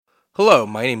Hello,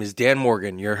 my name is Dan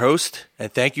Morgan, your host,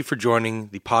 and thank you for joining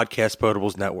the Podcast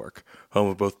Potables Network, home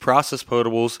of both Process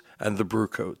Potables and the Brew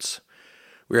Coats.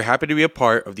 We are happy to be a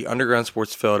part of the Underground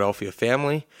Sports Philadelphia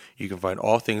family. You can find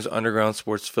all things Underground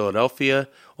Sports Philadelphia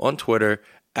on Twitter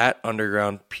at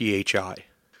UndergroundPHI.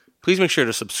 Please make sure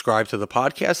to subscribe to the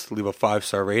podcast, leave a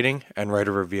 5-star rating, and write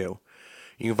a review.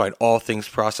 You can find all things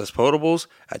Process Potables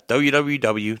at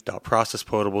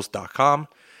www.processpotables.com.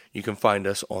 You can find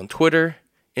us on Twitter,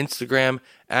 Instagram,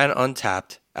 and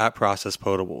Untapped at Process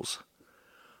Potables.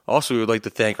 Also, we would like to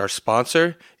thank our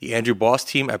sponsor, the Andrew Boss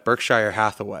team at Berkshire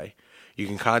Hathaway. You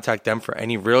can contact them for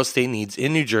any real estate needs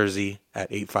in New Jersey at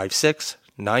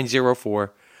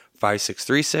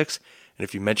 856-904-5636. And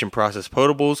if you mention Process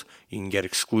Potables, you can get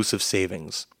exclusive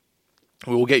savings.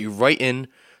 We will get you right in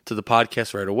to the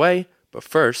podcast right away. But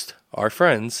first, our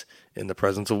friends in the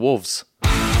presence of wolves.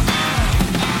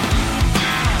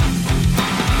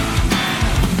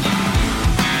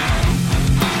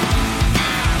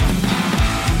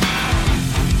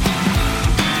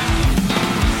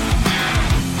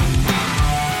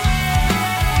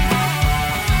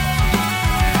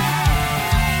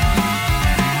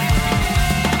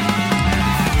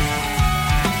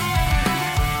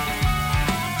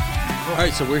 All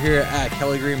right, so we're here at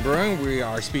Kelly Green Brewing. We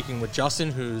are speaking with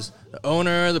Justin, who's the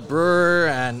owner, the brewer,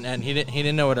 and he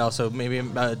didn't know what else. So maybe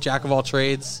a jack of all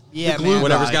trades. Yeah, the glue man.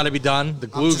 Whatever's got to be done. The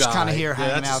glue I'm just guy. kind of here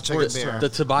hanging out, drinking beer. The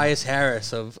Tobias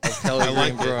Harris of Kelly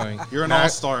Green Brewing. You're an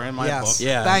all-star in my book.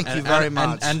 Yeah, Thank you very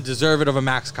much. And deserve it of a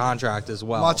max contract as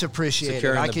well. Much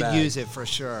appreciated. I could use it for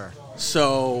sure.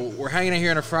 So we're hanging out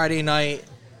here on a Friday night.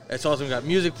 It's awesome. We got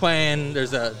music playing.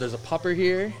 There's a pupper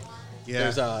here.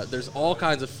 Yeah. There's all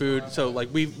kinds of food. So like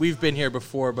we've been here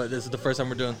before, but this is the first time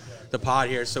we're doing the pod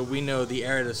here. So we know the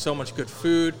area. There's so much good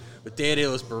food with Dia de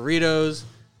los Burritos.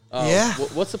 Yeah.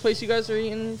 What's the place you guys are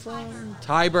eating from?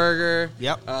 Thai Burger.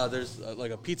 Yep. There's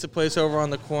like a pizza place over on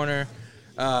the corner.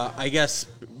 I guess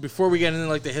before we get into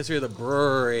like the history of the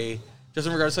brewery, just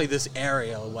in regards to like this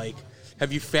area, like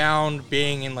have you found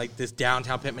being in like this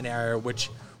downtown Pittman area, which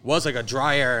was like a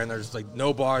dry area and there's like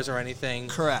no bars or anything.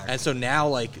 Correct. And so now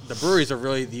like the breweries are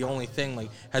really the only thing. Like,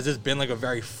 has this been like a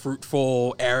very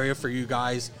fruitful area for you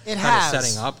guys? It kind has. of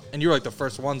setting up, and you were like the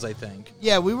first ones, I think.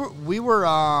 Yeah, we were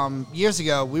years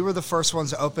ago. We were the first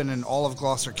ones to open in all of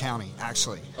Gloucester County,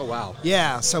 actually. Oh wow.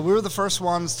 Yeah, so we were the first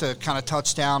ones to kind of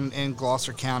touch down in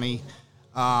Gloucester County.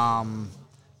 I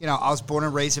was born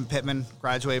and raised in Pittman,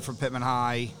 graduated from Pittman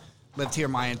High, lived here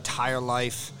my entire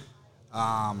life.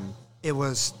 It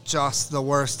was just the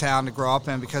worst town to grow up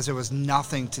in because there was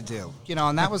nothing to do,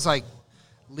 and that was like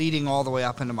leading all the way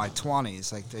up into my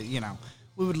 20s. Like,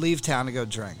 we would leave town to go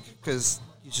drink because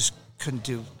you just couldn't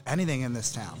do anything in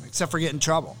this town except for get in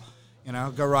trouble.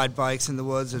 Go ride bikes in the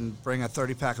woods and bring a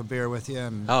 30-pack of beer with you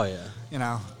and, Oh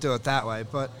yeah. Do it that way.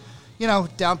 But,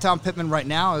 downtown Pittman right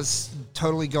now is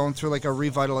totally going through like a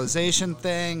revitalization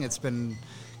thing. It's been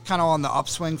kind of on the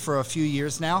upswing for a few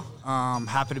years now.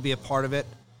 Happy to be a part of it.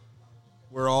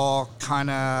 We're all kind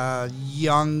of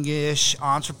youngish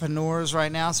entrepreneurs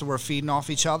right now, so we're feeding off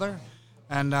each other,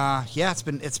 and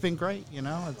it's been great.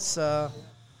 It's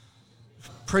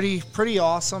pretty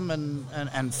awesome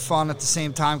and fun at the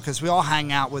same time because we all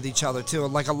hang out with each other too.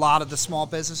 Like a lot of the small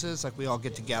businesses, like we all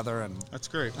get together and that's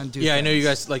great. And do Yeah, things. I know you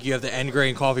guys like you have the End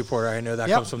Grain Coffee Porter. I know that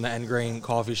comes from the End Grain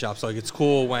Coffee Shop. So like it's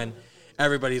cool when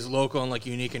everybody's local and like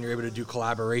unique and you're able to do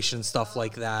collaboration stuff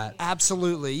like that.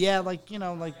 Absolutely. Yeah, like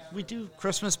we do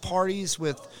Christmas parties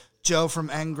with Joe from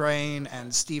Engrain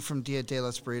and Steve from Dia de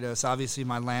los Burritos. Obviously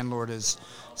my landlord is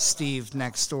Steve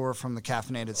next door from the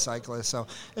Caffeinated Cyclist. So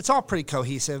it's all pretty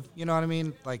cohesive, you know what I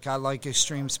mean? Like I like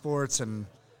extreme sports and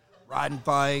riding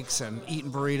bikes and eating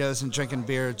burritos and drinking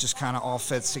beer. It just kind of all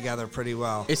fits together pretty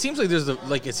well. It seems like there's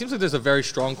a very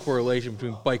strong correlation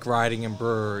between bike riding and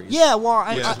breweries. Yeah, well,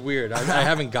 It's weird. I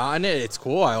haven't gotten it. It's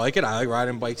cool. I like it. I like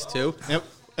riding bikes too. Yep.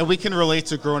 And we can relate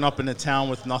to growing up in a town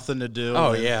with nothing to do.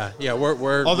 Oh yeah.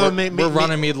 We're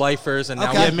Runnymede lifers, and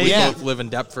now Okay, we both live in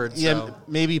Deptford. Yeah, so.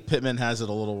 maybe Pittman has it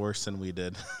a little worse than we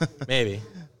did. Maybe.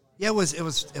 Yeah, it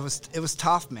was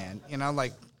tough, man.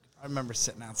 Like I remember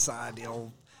sitting outside the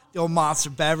old Monster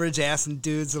beverage, asking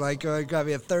dudes like, "Go grab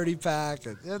me a 30-pack."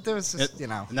 There was just,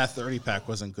 And that 30-pack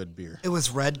wasn't good beer. It was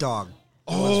Red Dog.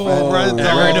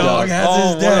 Red Dog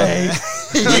has his day.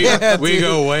 we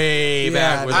go way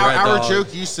back with Red Our Dog.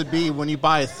 joke used to be when you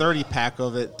buy a 30-pack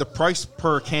of it, the price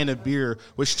per can of beer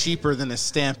was cheaper than a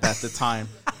stamp at the time.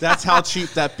 That's how cheap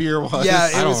that beer was. Yeah,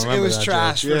 I don't it remember was that,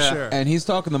 trash Joe. for Yeah. sure. And he's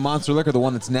talking the Monster Liquor, the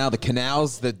one that's now the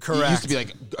Canals. That Correct. used to be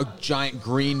like a giant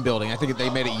green building. I think they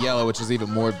made it yellow, which is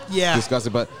even more Yeah.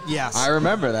 disgusting. But Yes. I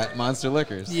remember that Monster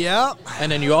Liquors. Yep.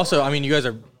 And then you also, I mean, you guys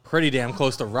are pretty damn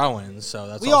close to Rowan, so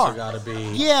that's We also are. got to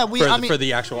be Yeah, for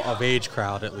the actual of age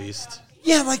crowd at least.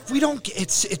 Yeah, like we don't.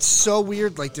 It's so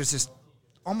weird. Like there's this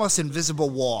almost invisible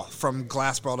wall from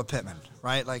Glassboro to Pittman,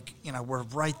 right? Like we're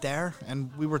right there, and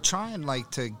we were trying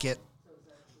like to get.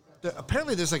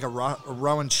 Apparently, there's like a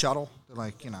Rowan shuttle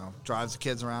that drives the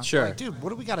kids around. Sure. Like, dude, what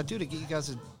do we got to do to get you guys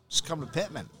to just come to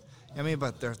Pittman? I mean,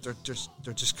 but they're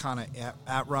just kind of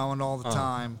at Rowan all the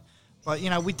time. But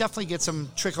we definitely get some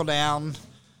trickle down,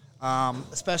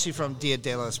 especially from Dia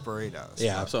de los Burritos.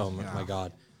 Yeah, absolutely. Oh my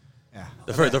God. Yeah.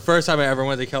 The first time I ever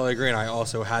went to Kelly Green, I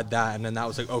also had that, and then that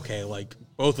was like, okay, like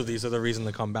both of these are the reason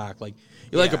to come back. Like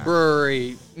you like a Yeah.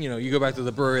 brewery, you go back to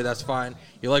the brewery, that's fine.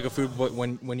 You like a food, but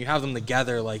when you have them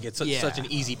together, like it's such an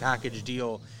easy package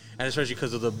deal, and especially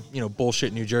because of the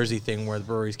bullshit New Jersey thing where the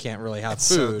breweries can't really have It's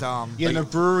so food. dumb. Yeah, and the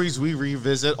breweries we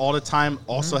revisit all the time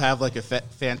also have like a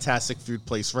fantastic food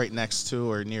place right next to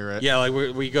or near it. Yeah, like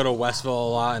we go to Westville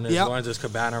a lot, and there's Yep. there's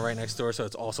Cabana right next door, so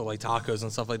it's also like tacos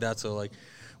and stuff like that. So like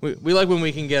we like when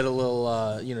we can get a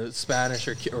little Spanish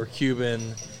or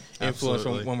Cuban influence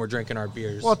Absolutely. when we're drinking our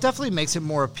beers. Well, it definitely makes it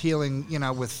more appealing,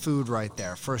 with food right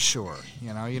there, for sure.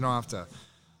 You don't have to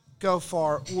go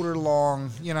far, order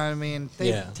long, you know what I mean?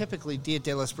 They typically, Dia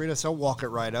de los Burritos, they'll walk it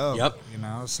right over. Yep.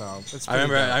 So it's I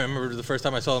pretty remember the first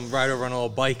time I saw him ride over on a little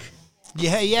bike. good.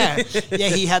 Yeah,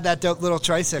 he had that dope little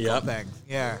tricycle Yep. thing.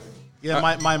 Yeah. Yeah,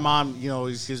 my mom,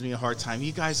 always gives me a hard time.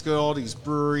 You guys go to all these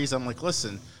breweries. I'm like,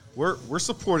 listen, we're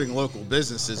supporting local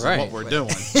businesses Right. and what we're doing.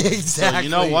 Exactly. So you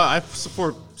know what? I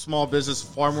support small business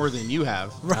far more than you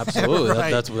have. Absolutely,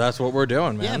 Right. that's what we're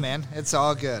doing, man. Yeah, man. It's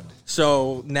all good.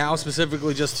 So now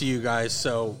specifically just to you guys,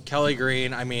 so Kelly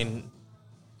Green, I mean,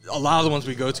 a lot of the ones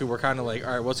we go to, we're kind of like,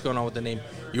 all right, what's going on with the name?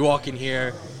 You walk in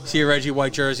here, see a Reggie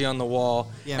White jersey on the wall.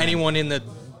 Yeah, man. Anyone in the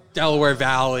Delaware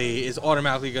Valley is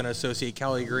automatically going to associate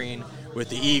Kelly Green with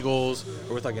the Eagles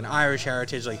or with like an Irish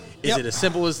heritage. Like, is Yep. it as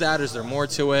simple as that? Is there more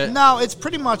to it? No, it's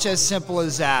pretty much as simple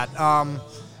as that.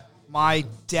 My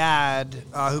dad,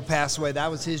 who passed away,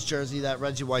 that was his jersey, that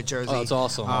Reggie White jersey. Oh, that's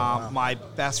awesome. My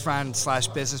best friend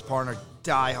 / business partner,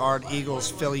 diehard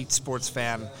Eagles, Philly sports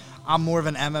fan. I'm more of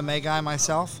an MMA guy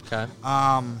myself. Okay.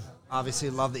 Obviously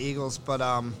love the Eagles, but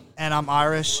and I'm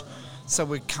Irish, so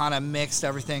we kind of mixed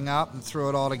everything up and threw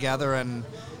it all together, and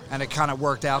it kind of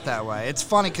worked out that way. It's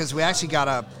funny because we actually we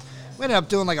ended up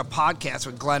doing like a podcast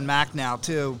with Glenn Mack now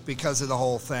too because of the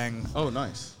whole thing. Oh,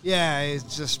 nice. Yeah,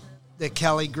 it's just the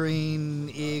Kelly Green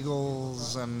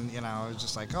Eagles, and it's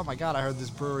just like, oh my God, I heard this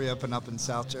brewery open up in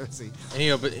South Jersey.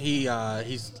 And but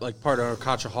he's like part of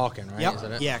Conshohocken, right? Yep.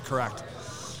 Isn't it? Yeah, correct.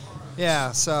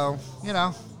 Yeah, so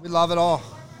we love it all.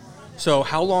 So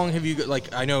how long have you,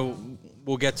 like, I know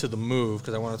we'll get to the move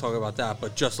because I want to talk about that,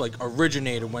 but just like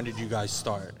originated, when did you guys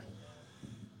start?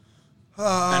 We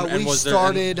was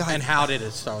started. there, and how did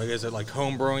it start? Like, is it like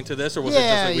home brewing to this, or was Yeah, it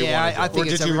just like we yeah, wanted to? I think Or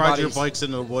it's did you ride your everybody's- bikes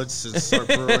into the woods and start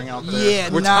brewing out there? Yeah,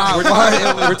 We're no, we're it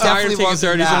tired of definitely taking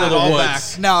wasn't 30s that. into the All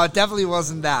woods. back. No, it definitely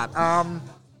wasn't that.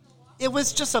 It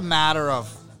was just a matter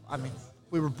of,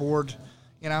 we were bored.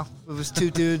 It was two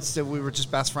dudes that we were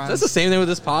just best friends. That's the same thing with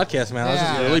this podcast, man. I was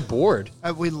just Yeah. really bored.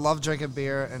 We love drinking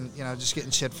beer and just getting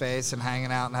shit faced and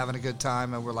hanging out and having a good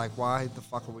time. And we're like, why the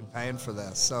fuck are we paying for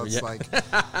this? So it's Yeah. like,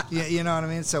 yeah, you know what I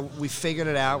mean. So we figured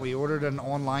it out. We ordered an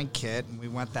online kit and we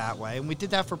went that way. And we did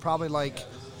that for probably like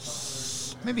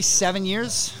maybe 7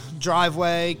 years.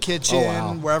 Driveway, kitchen, Oh,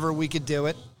 wow. wherever we could do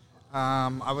it.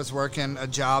 I was working a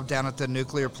job down at the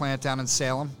nuclear plant down in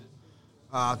Salem.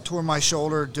 Tore my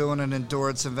shoulder doing an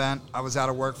endurance event. I was out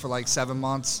of work for like 7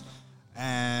 months,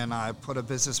 and I put a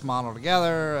business model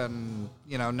together, and,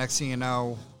 next thing you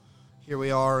know, here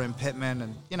we are in Pittman,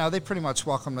 and, they pretty much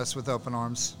welcomed us with open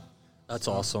arms. That's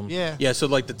awesome. Yeah. Yeah, so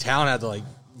like the town had to like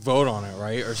vote on it,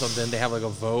 right? Or something. They have like a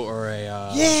vote or a...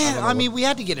 Yeah, don't know I mean, what we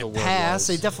had to get the it word passed.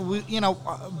 They was. definitely,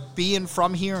 being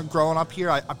from here and growing up here,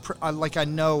 I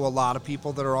know a lot of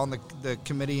people that are on the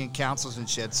committee and councils and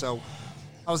shit, so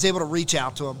I was able to reach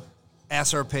out to them,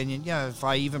 ask their opinion. If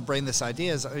I even bring this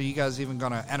idea, are you guys even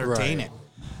going to entertain Right. it?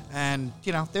 And,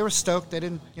 they were stoked. They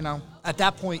didn't, at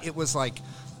that point, it was like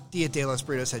Dia de los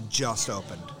Burritos had just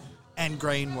opened. And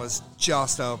Grain was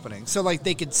just opening. So, like,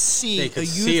 they could see They could the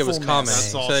see it was coming,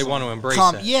 youthfulness. That's so they awesome. want to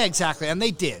embrace it. Yeah, exactly, and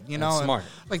they did. That's smart.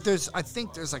 Like I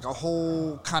think there's like a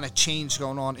whole kind of change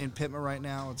going on in Pittman right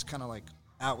now. It's kind of like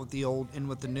out with the old, in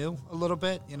with the new, a little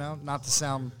bit. Not to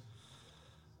sound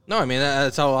No, I mean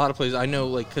that's how a lot of places. I know,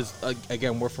 like, because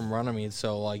again, we're from Runnymede,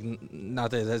 so like,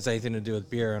 not that it has anything to do with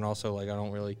beer, and also like, I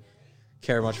don't really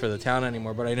care much for the town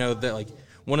anymore. But I know that like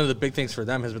one of the big things for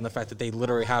them has been the fact that they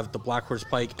literally have the Black Horse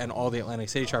Pike and all the Atlantic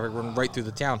City traffic run right through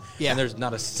the town, and there's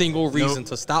not a single reason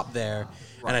to stop there.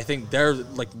 Right. And I think they're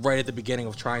like right at the beginning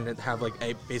of trying to have like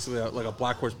basically like a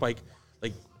Black Horse Pike,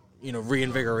 like, you know,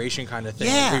 reinvigoration kind of thing,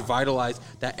 like revitalize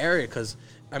that area, because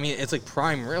I mean it's like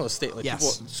prime real estate. Like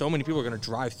so many people are going to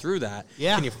drive through that.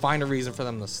 Yeah. Can you find a reason for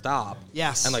them to stop?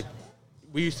 Yes. And like,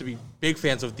 we used to be big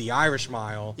fans of the Irish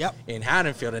Mile in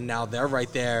Haddonfield, and now they're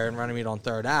right there in Runnymede on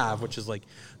 3rd Ave, which is like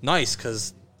nice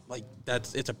because like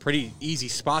it's a pretty easy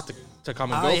spot to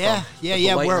come and go from.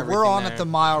 Yeah. We're on at the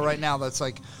Mile right now. That's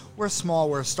like, we're small.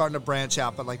 We're starting to branch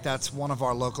out, but like that's one of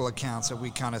our local accounts that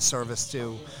we kind of service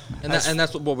to. And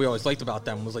that's what we always liked about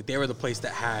them, was like they were the place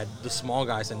that had the small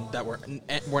guys and that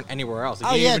weren't anywhere else.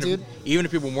 Like, even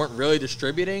if people weren't really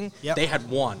distributing, they had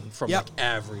one from like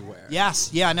everywhere.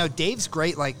 Yes, yeah, I know Dave's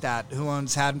great like that, who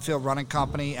owns Haddonfield Running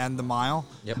Company and the Mile.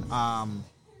 Yep.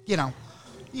 You know,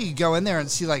 you can go in there and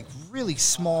see like really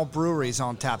small breweries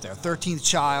on tap there. 13th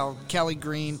Child, Kelly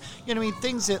Green. You know what I mean?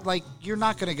 Things that like you're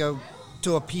not going to go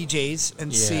to a PJ's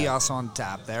and see us on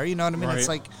tap there. You know what I mean? Right. It's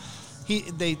like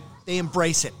they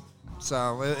embrace it.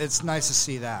 So it's nice to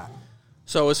see that.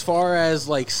 So as far as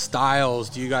like styles,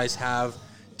 do you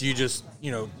just,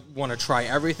 you know, want to try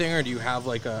everything, or do you have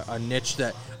like a niche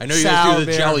that I know you guys do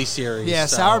the jelly series? Yeah,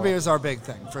 so. Sour beer is our big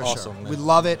thing for sure. Man. We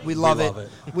love it. We love it.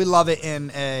 We love it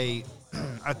in a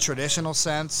traditional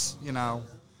sense, you know.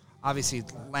 Obviously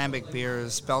lambic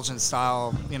beers, Belgian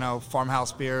style, you know,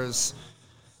 farmhouse beers,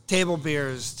 table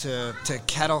beers to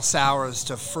kettle sours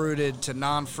to fruited to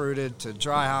non-fruited to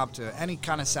dry hop to any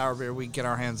kind of sour beer we get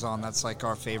our hands on. That's like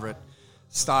our favorite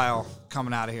style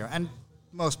coming out of here, and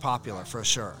most popular for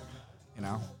sure. You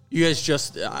know, you guys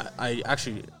just I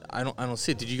don't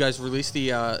see it. Did you guys release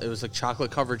the it was like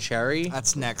chocolate covered cherry?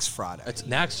 That's next Friday. It's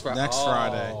next Friday.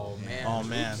 Friday. Man. Oh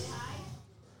man.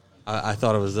 I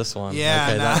thought it was this one. Yeah,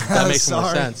 okay, that makes more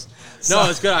sense. No,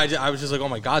 it's good. I was just like, oh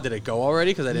my god, did it go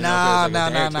already? Because I didn't know if it was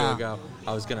like a day or two ago.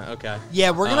 I was gonna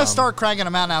Yeah, we're gonna start cranking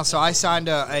them out now. So I signed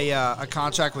a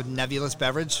contract with Nebulous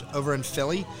Beverage over in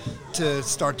Philly to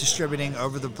start distributing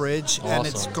over the bridge, and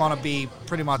it's gonna be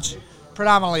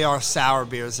predominantly our sour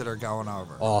beers that are going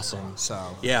over. Awesome.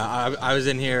 So yeah, I was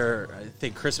in here, I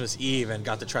think Christmas Eve, and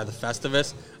got to try the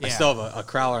Festivus. I still have a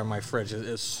Crowler in my fridge.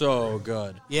 It's so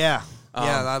good. Yeah.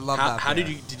 I love that. How did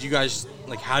you guys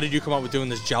how did you come up with doing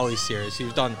this jelly series?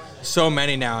 You've done so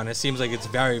many now, and it seems like it's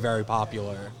very, very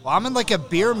popular. Well, I'm in like a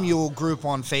beer mule group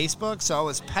on Facebook, so I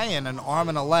was paying an arm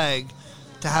and a leg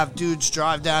to have dudes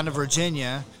drive down to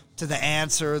Virginia to the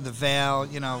Answer, the Vale,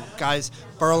 you know, guys,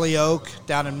 Burley Oak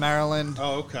down in Maryland.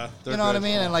 Oh, okay. You know what I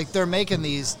mean? And like they're making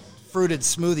these fruited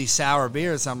smoothie sour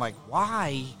beers. I'm like,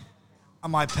 why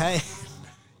am I paying,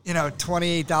 you know,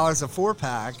 $28 a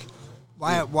 4-pack?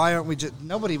 Why aren't we just?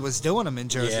 Nobody was doing them in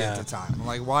Jersey at the time. I'm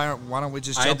like, why don't we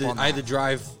just jump on that? I had to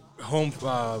drive home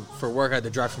for work. I had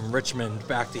to drive from Richmond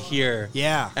back to here.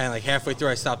 Yeah. And like halfway through,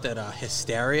 I stopped at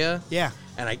Hysteria. Yeah.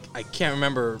 And I can't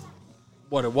remember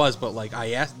what it was, but like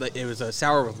I asked, it was a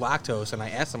sour with lactose, and I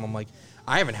asked them, I'm like,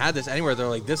 I haven't had this anywhere. They're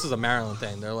like, this is a Maryland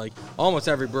thing. They're like, almost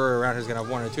every brewery around here is gonna have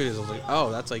 1 or 2 days. I was like,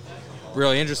 oh, that's like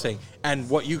really interesting. And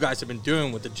what you guys have been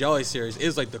doing with the jelly series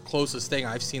is like the closest thing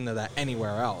I've seen to that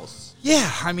anywhere else.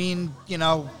 Yeah, I mean, you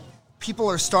know, people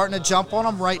are starting to jump on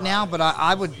them right now, but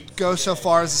I would go so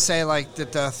far as to say like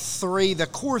that the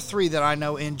core three that I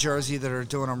know in Jersey that are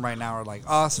doing them right now are like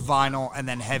us, Vinyl, and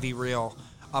then Heavy Reel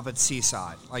up at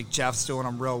Seaside. Like Jeff's doing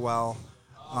them real well.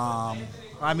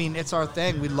 I mean, it's our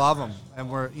thing. We love them,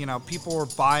 and people are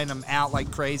buying them out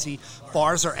like crazy.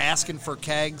 Bars are asking for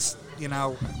kegs, you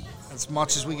know, as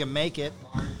much as we can make it.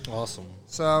 Awesome.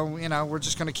 So, you know, we're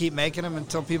just going to keep making them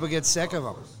until people get sick of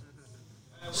them.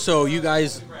 So you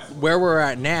guys, where we're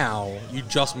at now, you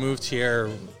just moved here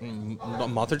a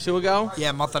month or two ago?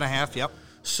 Yeah, a month and a half, yep.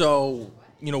 So,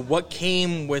 you know, what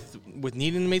came with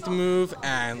needing to make the move,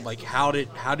 and like how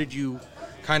did you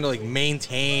kind of like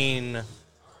maintain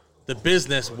the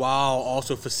business while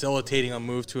also facilitating a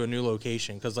move to a new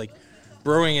location? Because like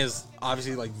brewing is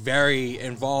obviously like very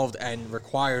involved and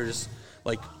requires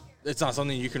like, it's not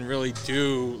something you can really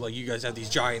do. Like you guys have these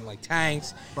giant like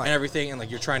tanks and everything, and like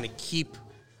you're trying to keep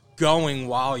going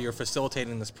while you're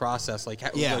facilitating this process. Like,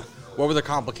 like what were the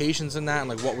complications in that, and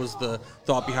like what was the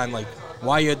thought behind like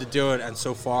why you had to do it? And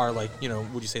so far, like, you know,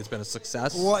 would you say it's been a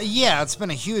success? Well, yeah, it's been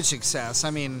a huge success.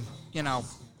 I mean, you know,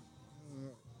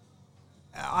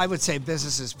 I would say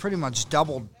business has pretty much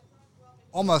doubled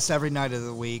almost every night of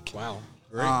the week. Wow.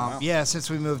 Great. Wow. Yeah, since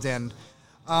we moved in.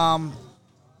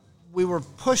 We were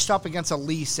pushed up against a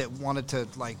lease that wanted to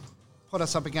like put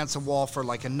us up against a wall for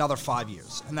like another 5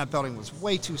 years, and that building was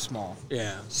way too small.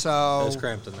 Yeah. So It was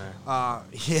cramped in there.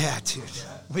 yeah, dude,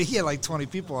 we had like 20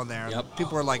 people in there. Yep.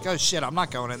 People were like, "Oh shit, I'm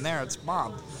not going in there. It's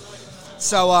bombed."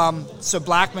 So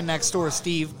Blackman next door,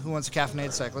 Steve, who owns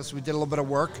Caffeinated Cyclist, we did a little bit of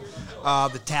work.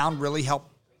 The town really helped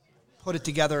put it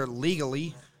together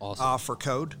legally for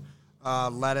code.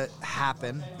 Let it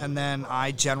happen, and then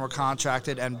I general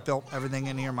contracted and built everything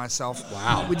in here myself.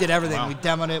 Wow. We did everything. Wow. We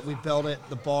demoed it, we built it,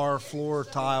 the bar, floor,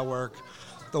 tile work,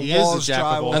 the He is the walls, jack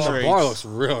of all drywall. And the trades. bar looks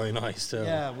really nice, too.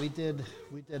 Yeah, we did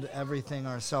everything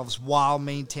ourselves while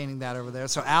maintaining that over there.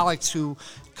 So Alex, who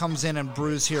comes in and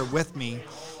brews here with me,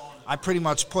 I pretty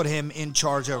much put him in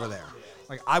charge over there.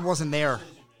 Like, I wasn't there.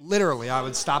 Literally, I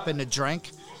would stop in to drink,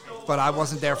 but I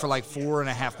wasn't there for like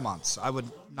 4.5 months. I would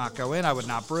not go in. I would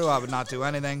not brew. I would not do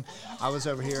anything. I was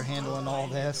over here handling all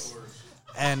this.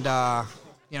 And,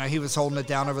 he was holding it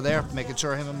down over there, making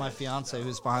sure him and my fiance,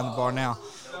 who's behind the bar now,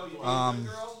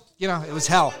 it was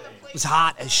hell. It was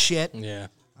hot as shit. Yeah.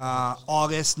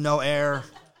 August, no air.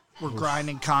 We're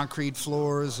grinding concrete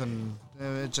floors, and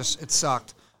it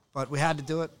sucked. But we had to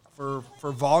do it for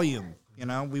volume.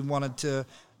 We wanted to.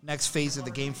 Next phase of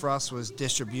the game for us was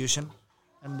distribution,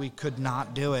 and we could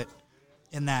not do it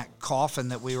in that coffin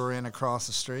that we were in across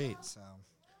the street.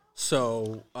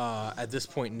 So at this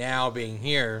point now, being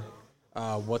here,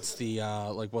 what's the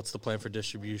plan for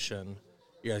distribution?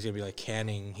 You guys gonna be like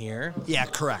canning here? Yeah,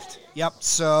 correct. Yep.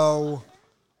 So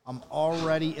I'm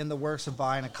already in the works of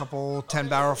buying a couple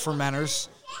 10-barrel fermenters.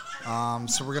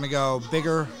 So we're gonna go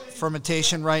bigger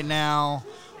fermentation right now.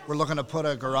 We're looking to put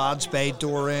a garage bay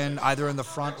door in, either in the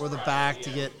front or the back, to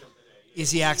get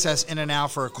easy access in and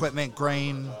out for equipment,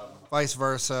 grain, vice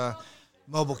versa.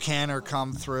 Mobile canner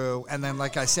come through. And then,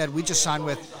 like I said, we just signed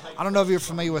with, I don't know if you're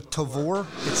familiar with Tavour.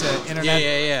 It's an internet.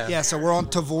 Yeah. Yeah, so we're on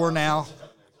Tavour now.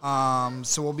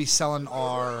 So we'll be selling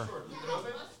our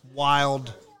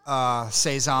wild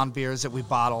Saison beers that we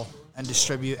bottle and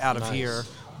distribute out of here.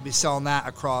 We'll be selling that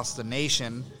across the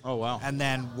nation. Oh, wow. And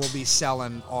then we'll be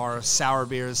selling our sour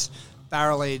beers,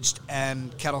 barrel-aged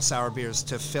and kettle sour beers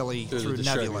to Philly Through the through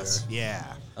Nebulous. distributor.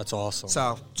 Yeah. That's awesome.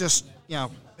 So just,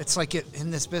 it's like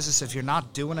in this business, if you're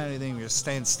not doing anything, you're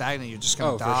staying stagnant, you're just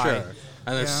going to die. for sure.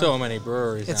 And there's so many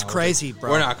breweries. It's now. crazy,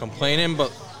 bro. We're not complaining,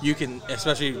 but you can,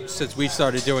 especially since we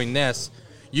started doing this,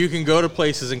 you can go to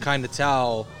places and kind of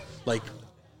tell, like,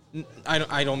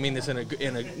 I don't mean this in a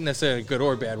necessarily a good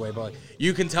or bad way, but like,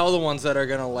 you can tell the ones that are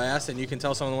gonna last, and you can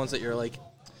tell some of the ones that you're like,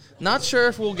 not sure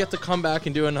if we'll get to come back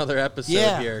and do another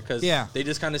episode here, because they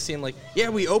just kind of seem like,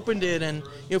 we opened it, and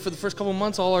for the first couple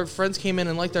months, all our friends came in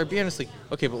and liked our beer, and it's like,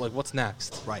 okay, but like, what's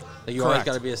next? Right. Like, you always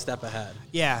got to be a step ahead.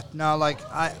 Yeah, no, like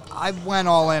I went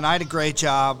all in. I had a great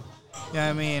job. You know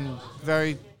what I mean?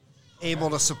 Very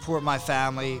able to support my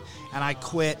family, and I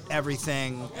quit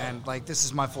everything, and like this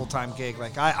is my full-time gig.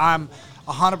 Like I'm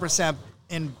 100%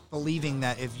 in believing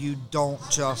that if you don't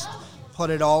just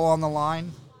put it all on the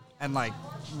line and like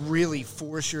really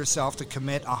force yourself to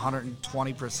commit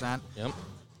 120%,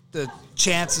 the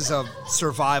chances of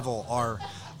survival are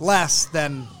less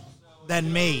than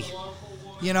me.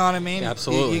 You know what I mean?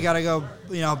 Absolutely. You got to go,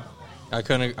 I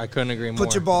couldn't agree more.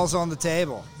 put your balls on the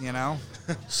table,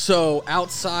 So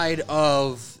outside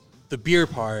of the beer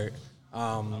part,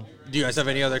 do you guys have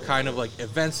any other kind of like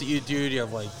events that you do? Do you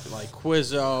have like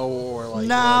Quizzo or like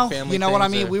No, family you know what I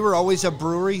things, mean? or- We were always a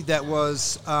brewery that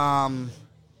was,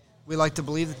 we like to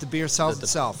believe that the beer sells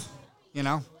itself,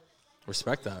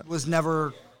 Respect that. It was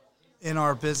never in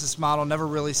our business model, never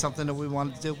really something that we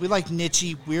wanted to do. We like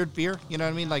niche-y, weird beer, you know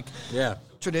what I mean? Like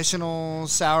traditional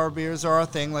sour beers are our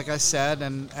thing, like I said,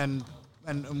 and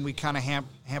we kind of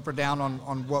hamper down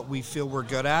on what we feel we're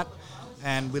good at,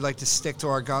 and we like to stick to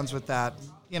our guns with that.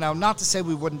 Not to say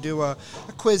we wouldn't do a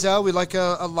Quizzo. We like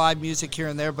a live music here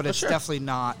and there, but it's definitely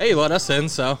not. Hey, let us in,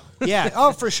 so. Yeah.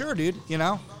 Oh, for sure, dude.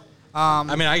 The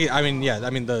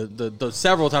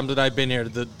several times that I've been here,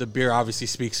 the beer obviously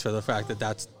speaks for the fact that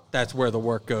that's where the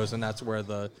work goes, and that's where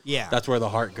the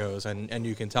heart goes, and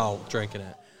you can tell drinking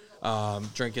it. I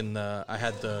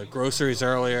had the groceries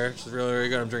earlier, which is really, really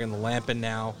good. I'm drinking the Lampin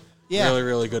now. Yeah. Really,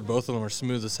 really good. Both of them are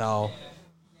smooth as hell.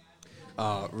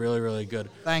 Really, really good.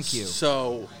 Thank you.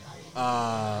 So,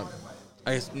 I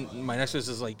guess my next list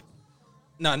is like,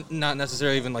 not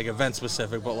necessarily even like event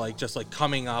specific, but like just like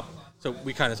coming up. So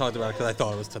we kind of talked about it because I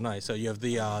thought it was tonight. So you have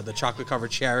the chocolate covered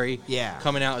cherry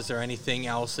coming out. Is there anything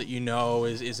else that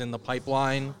is in the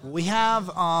pipeline? We have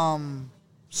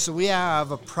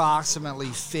approximately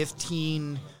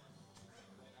 15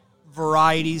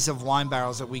 varieties of wine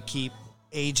barrels that we keep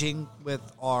aging with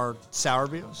our sour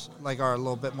beers, like our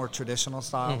little bit more traditional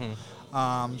style.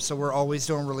 So we're always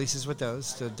doing releases with those.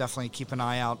 So definitely keep an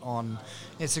eye out on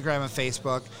Instagram and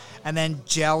Facebook. And then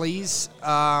jellies,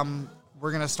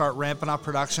 we're going to start ramping up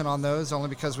production on those only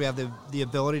because we have the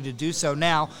ability to do so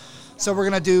now. So we're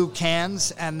going to do cans,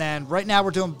 and then right now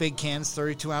we're doing big cans,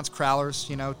 32-ounce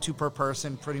crowlers, 2 per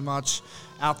person, pretty much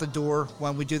out the door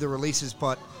when we do the releases.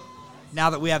 But now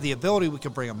that we have the ability, we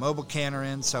can bring a mobile canner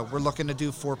in. So we're looking to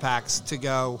do 4-packs to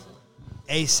go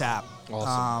ASAP.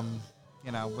 Awesome.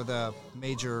 With a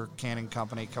major canning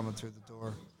company coming through the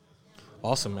door.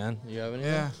 Awesome, man. You have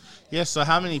anything? Yeah. Yeah, so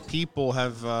how many people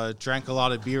have drank a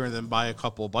lot of beer and then buy a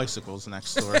couple of bicycles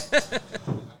next door?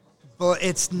 Well,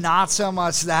 it's not so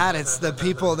much that. It's the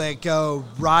people that go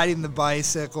riding the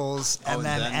bicycles and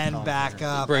then end back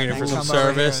up. Bring it and for then some come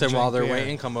over here service, and while drink they're beer.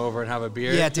 waiting, come over and have a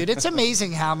beer. Yeah, dude, it's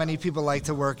amazing how many people like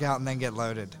to work out and then get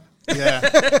loaded.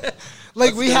 Yeah.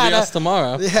 Like we Gonna had be us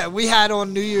tomorrow. Yeah, we had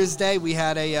on New Year's Day. We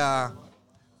had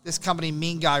this company,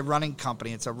 Mean Guy Running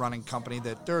Company. It's a running company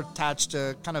that they're attached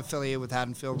to, kind of affiliated with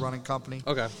Haddonfield Running Company.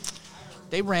 Okay.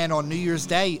 They ran on New Year's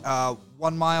Day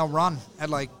 1 mile run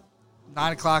at like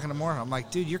 9 o'clock in the morning. I'm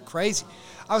like, dude, you're crazy.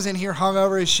 I was in here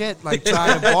hungover as shit, like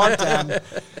trying to bartend,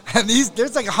 and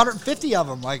there's like 150 of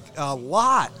them, like a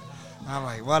lot. I'm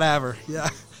like, whatever, yeah.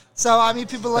 So I mean,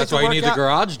 people like That's to why you work need out. the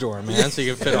garage door, man, so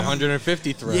you can fit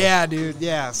 150 through. Yeah, dude,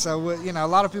 yeah. So a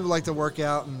lot of people like to work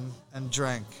out and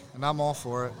drink, and I'm all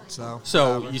for it. So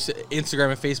So you said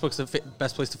Instagram and Facebook's the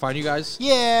best place to find you guys?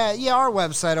 yeah, our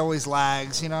website always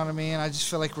lags. You know what I mean? I just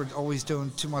feel like we're always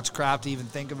doing too much crap to even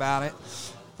think about it.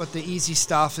 But the easy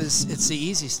stuff it's the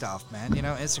easy stuff, man.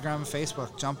 Instagram and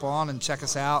Facebook. Jump on and check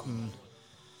us out. And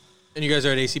And you guys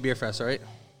are at AC Beer Fest, right?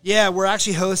 yeah, we're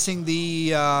actually hosting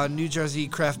the New Jersey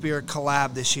Craft Beer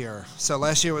Collab this year. So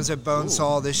last year was at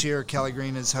Bonesaw. This year, Kelly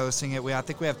Green is hosting it. I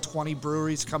think we have 20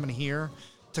 breweries coming here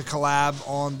to collab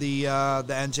on the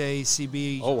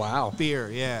NJCB Oh, wow. beer.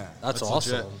 Yeah. That's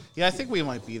awesome. legit. Yeah, I think we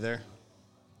might be there.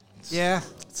 Yeah.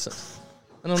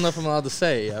 I don't know if I'm allowed to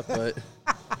say it yet, but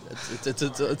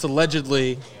it's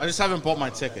allegedly. I just haven't bought my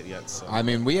ticket yet. So. I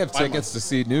mean, we have tickets to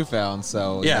see Newfound,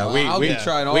 so Yeah, I'll be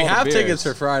trying all we the have beers. tickets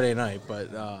for Friday night, but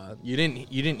you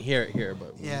didn't hear it here.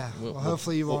 But Yeah. Well,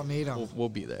 hopefully you won't need 'em. We'll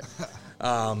be there.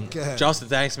 Good. Justin,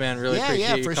 thanks, man. Really Yeah,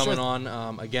 appreciate you for coming sure.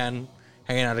 on. Again,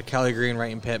 hanging out at Kelly Green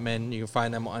right in Pittman. You can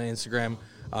find them on Instagram,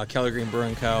 Kelly Green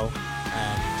Brewing Co.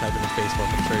 And type it in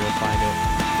Facebook. I'm sure you'll find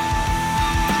it.